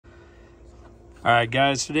All right,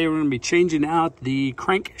 guys, today we're going to be changing out the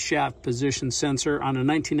crankshaft position sensor on a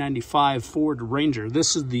 1995 Ford Ranger.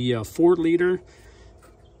 This is the 4-liter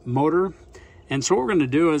motor. And so what we're going to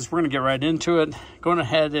do is we're going to get right into it. Going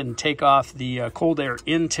ahead and take off the cold air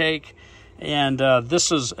intake. And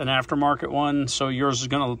this is an aftermarket one, so yours is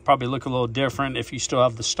going to probably look a little different if you still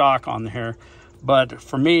have the stock on here. But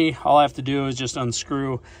for me, all I have to do is just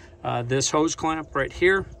unscrew this hose clamp right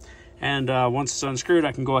here. And once it's unscrewed,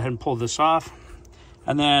 I can go ahead and pull this off.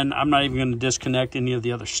 And then I'm not even going to disconnect any of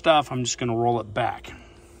the other stuff. I'm just going to roll it back.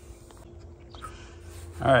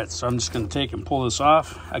 All right, so I'm just going to take and pull this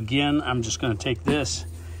off. Again, I'm just going to take this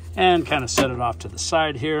and kind of set it off to the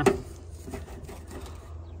side here.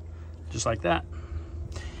 Just like that.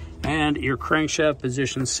 And your crankshaft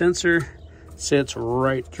position sensor sits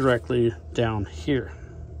right directly down here.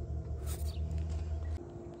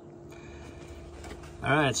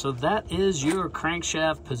 All right, so that is your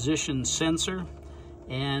crankshaft position sensor.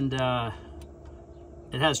 And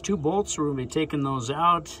it has 2 bolts, so we're going to be taking those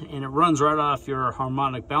out, and it runs right off your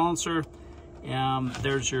harmonic balancer.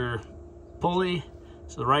 There's your pulley,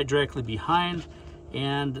 so right directly behind,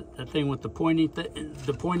 and that thing with the pointy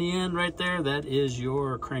end right there, that is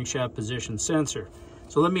your crankshaft position sensor.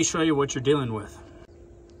 So let me show you what you're dealing with.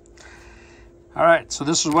 All right, so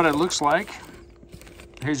this is what it looks like.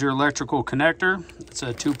 Here's your electrical connector. It's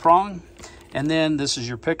a 2-prong, and then this is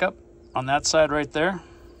your pickup on that side right there.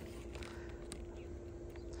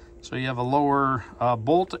 So you have a lower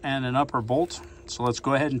bolt and an upper bolt. So let's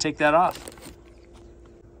go ahead and take that off.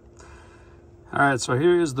 All right, so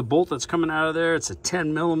here is the bolt that's coming out of there. It's a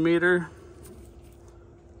 10mm.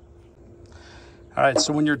 All right,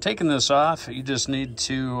 so when you're taking this off, you just need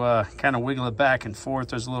to kind of wiggle it back and forth.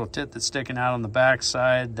 There's a little tit that's sticking out on the back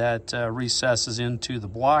side that recesses into the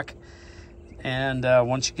block. And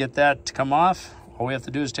once you get that to come off, all we have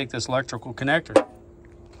to do is take this electrical connector.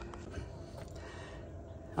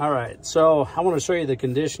 All right, so I want to show you the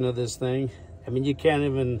condition of this thing. I mean, you can't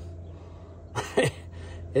even,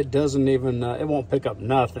 it doesn't even, it won't pick up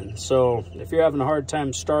nothing. So if you're having a hard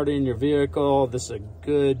time starting your vehicle, this is a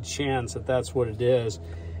good chance that that's what it is.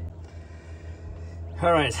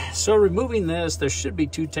 All right, so removing this, there should be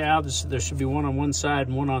 2 tabs. There should be one on one side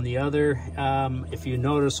and one on the other. If you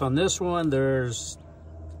notice on this one, there's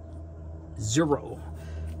 0.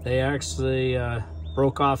 They actually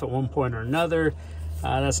broke off at one point or another.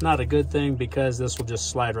 That's not a good thing because this will just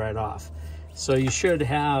slide right off. So you should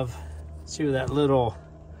have, see where that little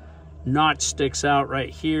notch sticks out right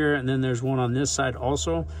here, and then there's one on this side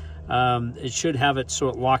also. It should have it so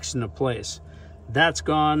it locks into place. That's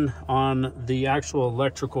gone on the actual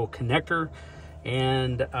electrical connector.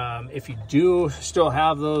 And if you do still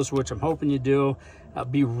have those, which I'm hoping you do,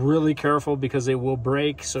 be really careful because they will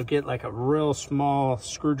break. So get like a real small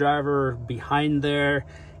screwdriver behind there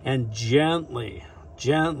and gently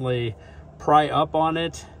pry up on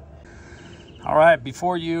it. All right,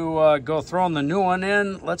 before you go throwing the new one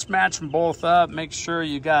in, let's match them both up. Make sure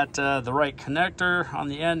you got the right connector on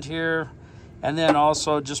the end here. And then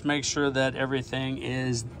also just make sure that everything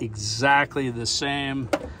is exactly the same.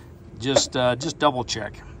 Just double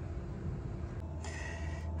check.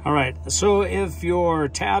 All right, so if your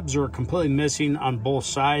tabs are completely missing on both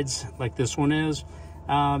sides, like this one is,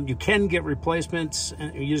 you can get replacements.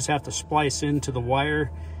 You just have to splice into the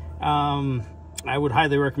wire. I would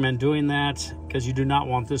highly recommend doing that because you do not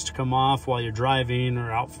want this to come off while you're driving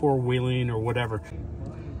or out 4-wheeling or whatever.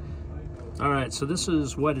 All right, so this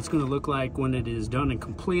is what it's going to look like when it is done and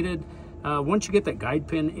completed. Once you get that guide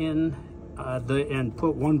pin in and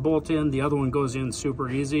put one bolt in, the other one goes in super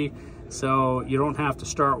easy. So you don't have to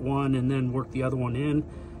start one and then work the other one in.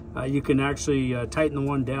 You can actually tighten the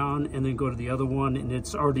one down and then go to the other one, and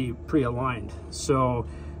it's already pre-aligned. So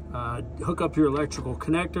hook up your electrical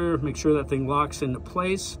connector, make sure that thing locks into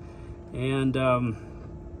place, and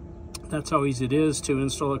that's how easy it is to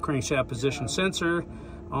install a crankshaft position sensor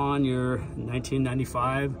on your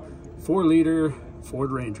 1995 4-liter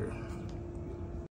Ford Ranger.